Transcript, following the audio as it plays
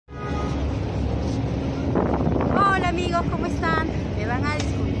amigos, ¿cómo están? Me van a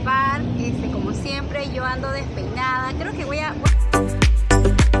disculpar, como siempre yo ando despeinada. Creo que voy a...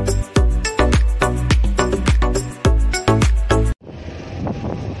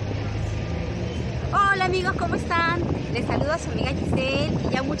 Hola amigos, ¿cómo están? Les saludo a su amiga Giselle,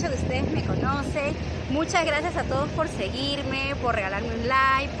 y ya muchos de ustedes me conocen. Muchas gracias a todos por seguirme, por regalarme un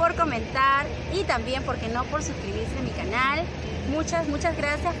like, por comentar y también, ¿por qué no?, por suscribirse a mi canal. Muchas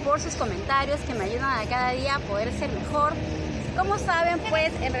gracias por sus comentarios que me ayudan a cada día a poder ser mejor. Como saben, pues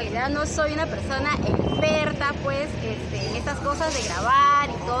en realidad no soy una persona experta pues en estas cosas de grabar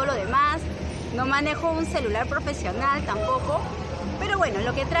y todo lo demás. No manejo un celular profesional tampoco. Pero bueno,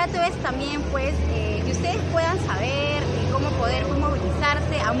 lo que trato es también pues que ustedes puedan saber cómo poder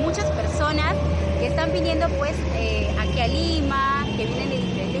movilizarse a muchas personas que están viniendo pues aquí a Lima, que vienen de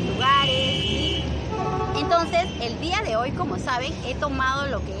diferentes lugares, ¿sí? Entonces, el día de hoy, como saben, he tomado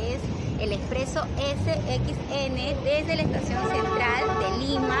lo que es el Expreso Sxn desde la Estación Central de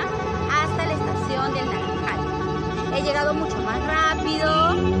Lima hasta la Estación del Naranjal. He llegado mucho más rápido,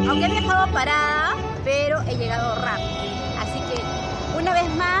 aunque he viajado parada, pero he llegado rápido. Así que, una vez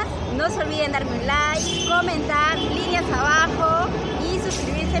más, no se olviden darme un like, comentar, líneas abajo y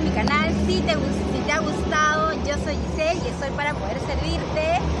suscribirse a mi canal si te ha gustado. Yo soy Giselle y estoy para poder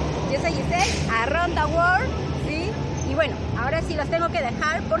servirte. Yo soy Giselle, around the world, ¿sí? Y bueno, ahora sí los tengo que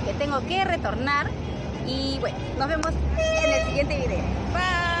dejar porque tengo que retornar. Y bueno, nos vemos en el siguiente video.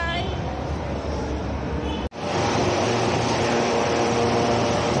 Bye.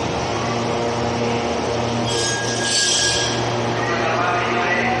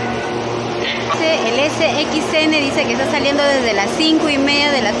 El Sxn dice que está saliendo desde las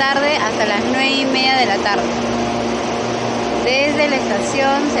 5:30 de la tarde hasta las 9:30 de la tarde. Desde la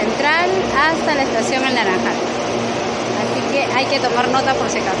Estación Central hasta la Estación El Naranjal. Así que hay que tomar nota por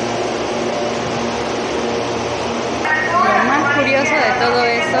si acaso. Lo más curioso de todo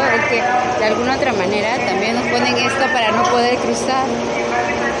esto es que de alguna otra manera también nos ponen esto para no poder cruzar.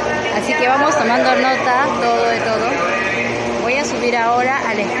 Así que vamos tomando nota todo de todo. Voy a subir ahora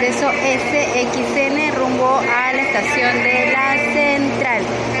al Expreso Sxn rumbo a la Estación de la Central.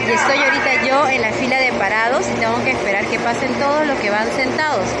 Y estoy ahorita yo en la fila de parados y tengo que esperar que pasen todos los que van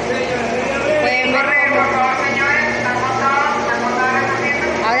sentados. Pueden ver cómo...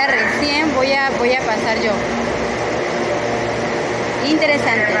 Ahora recién voy a pasar yo.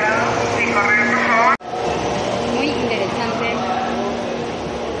 Interesante. Muy interesante.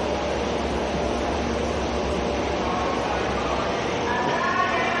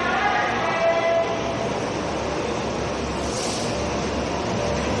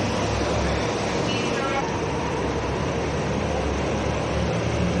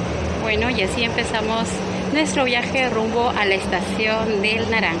 Bueno, y así empezamos nuestro viaje rumbo a la Estación del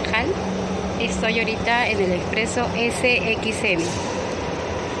Naranjal. Estoy ahorita en el Expreso Sxn.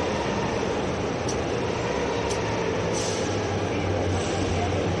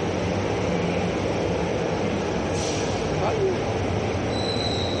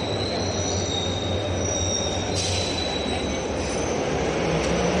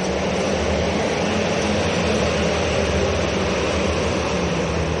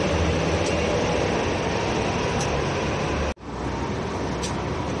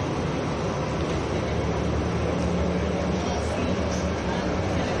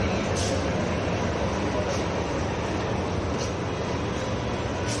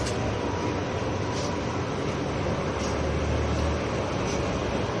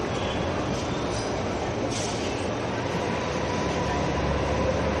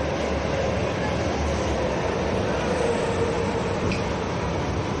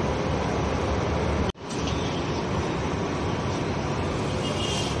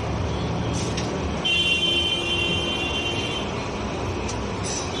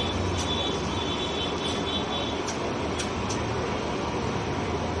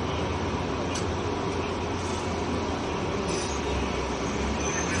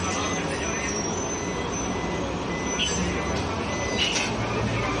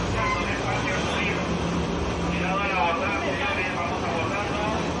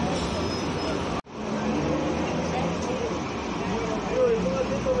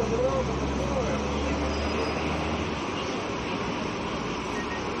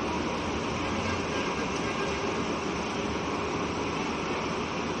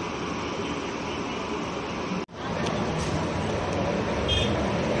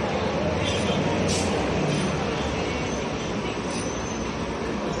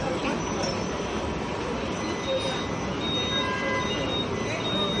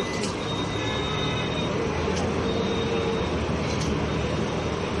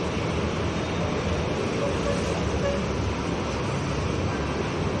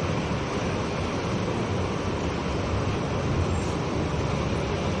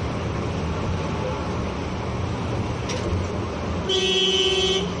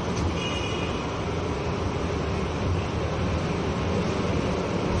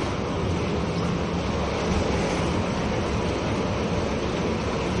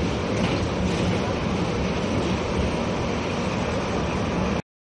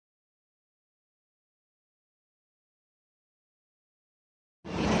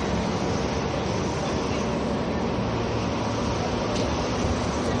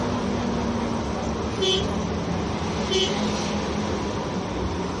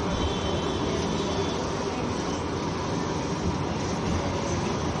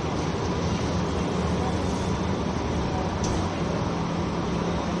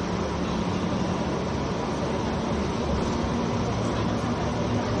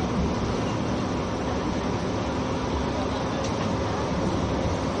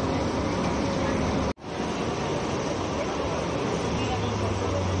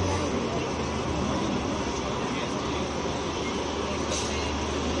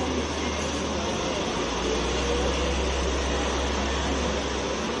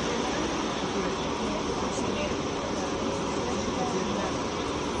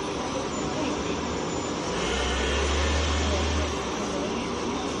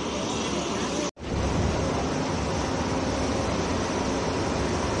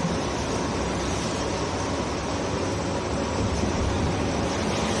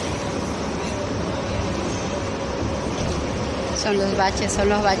 son los baches, son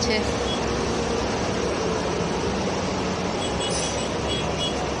los baches.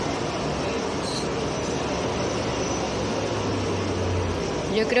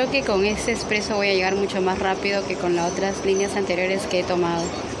 Yo creo que con este expreso voy a llegar mucho más rápido que con las otras líneas anteriores que he tomado.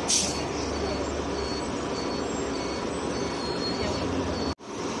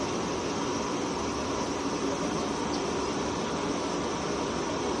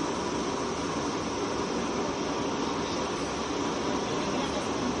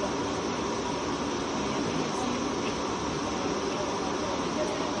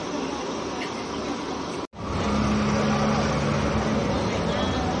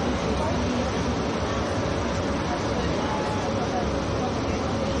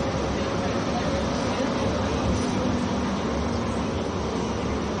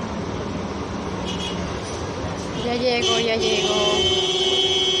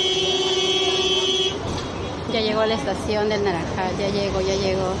 Ya llego a la estación del Naranjal, ya llego.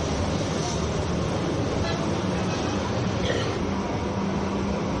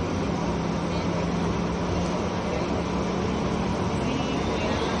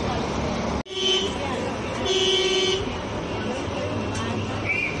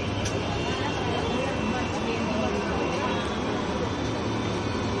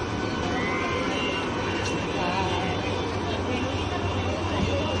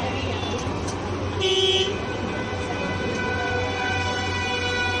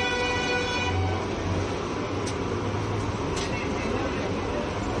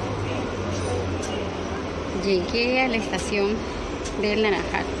 Llegué a la estación del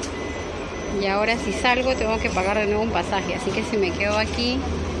Naranjal y ahora si salgo tengo que pagar de nuevo un pasaje, así que si me quedo aquí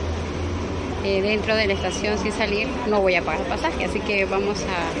dentro de la estación sin salir no voy a pagar pasaje, así que vamos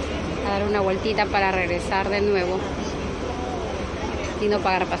a dar una vueltita para regresar de nuevo y no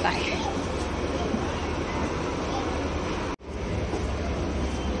pagar pasaje.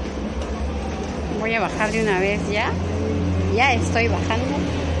 Voy a bajar de una vez ya estoy bajando.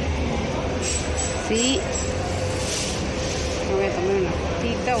 Sí. Voy a tomar una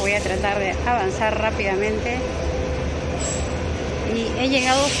fotito, voy a tratar de avanzar rápidamente y he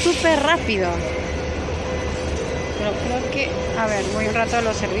llegado súper rápido, pero creo que, a ver, voy un rato a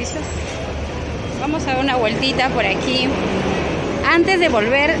los servicios, vamos a dar una vueltita por aquí antes de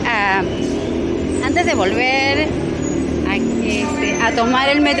volver a tomar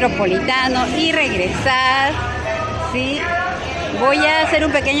el Metropolitano y regresar. Sí, voy a hacer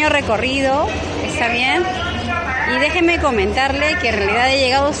un pequeño recorrido, ¿está bien? Y déjenme comentarle que en realidad he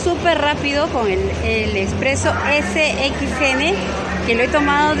llegado súper rápido con el Expreso Sxn, que lo he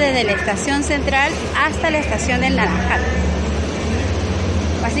tomado desde la estación central hasta la estación del Naranjal.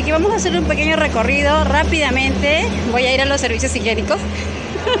 Así que vamos a hacer un pequeño recorrido rápidamente. Voy a ir a los servicios higiénicos.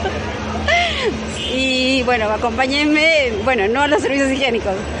 Y bueno, acompáñenme, bueno, no a los servicios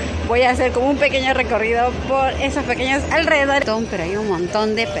higiénicos. Voy a hacer como un pequeño recorrido por esos pequeños alrededores. Pero hay un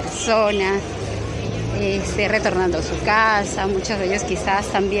montón de personas retornando a su casa, muchos de ellos quizás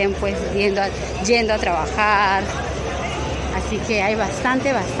también pues yendo a trabajar, así que hay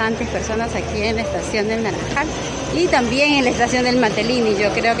bastantes personas aquí en la estación del Naranjal y también en la estación del Matelini, yo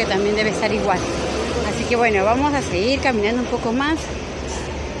creo que también debe estar igual, así que bueno, vamos a seguir caminando un poco más.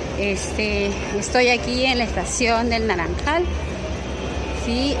 Estoy aquí en la estación del Naranjal,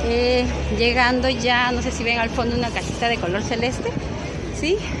 sí, llegando ya, no sé si ven al fondo una casita de color celeste,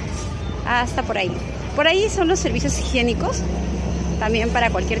 sí, hasta por ahí. Por ahí son los servicios higiénicos, también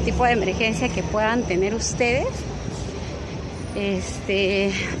para cualquier tipo de emergencia que puedan tener ustedes.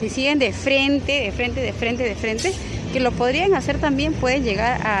 Si siguen de frente, que lo podrían hacer también, pueden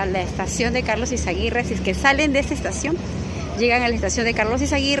llegar a la estación de Carlos Izaguirre. Si es que salen de esta estación, llegan a la estación de Carlos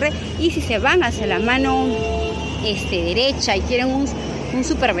Izaguirre, y si se van hacia la mano derecha y quieren un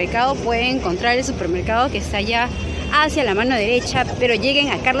supermercado, pueden encontrar el supermercado que está allá hacia la mano derecha, pero lleguen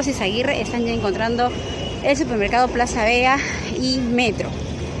a Carlos Izaguirre, están ya encontrando el supermercado Plaza Vea y Metro.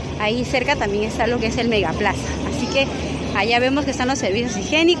 Ahí cerca también está lo que es el Megaplaza, así que allá vemos que están los servicios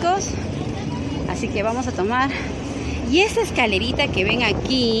higiénicos, así que vamos a tomar. Y esta escalerita que ven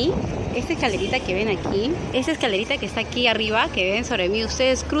aquí, esta escalerita que está aquí arriba, que ven sobre mí,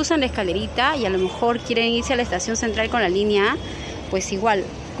 ustedes cruzan la escalerita y a lo mejor quieren irse a la estación central con la línea A, pues igual,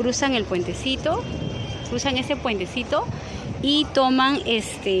 cruzan el puentecito, cruzan ese puentecito y toman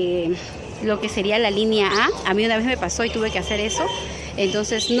lo que sería la línea A. A mí una vez me pasó y tuve que hacer eso,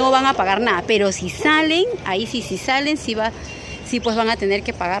 entonces no van a pagar nada, pero si salen, ahí sí, sí pues van a tener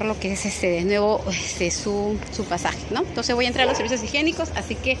que pagar lo que es de nuevo su pasaje, ¿no? Entonces voy a entrar a los servicios higiénicos,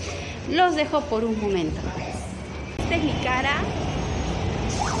 así que los dejo por un momento. Esta es mi cara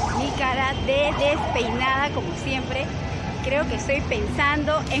de despeinada como siempre. creo que estoy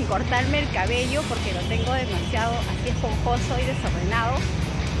pensando en cortarme el cabello porque lo tengo demasiado así esponjoso y desordenado.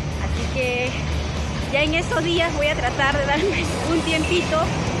 Así que ya en estos días voy a tratar de darme un tiempito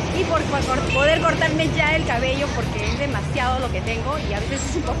y por poder cortarme ya el cabello porque es demasiado lo que tengo y a veces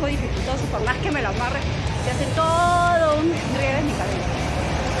es un poco dificultoso, por más que me lo amarre, se hace todo un enredo en mi cabello.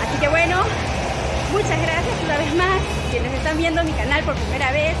 Así que bueno, muchas gracias una vez más quienes están viendo mi canal por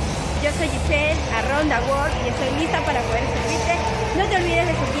primera vez. Yo soy Giselle, @world, y estoy lista para poder servirte. No te olvides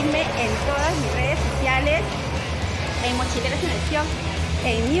de seguirme en todas mis redes sociales, en Mochileros en Estación,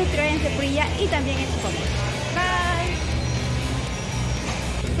 en New Trends de Prilla y también en Comas. Bye.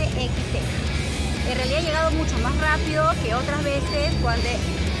 Xxn. En realidad he llegado mucho más rápido que otras veces cuando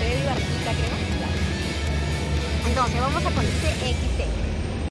creo. Entonces vamos a poner Xxn.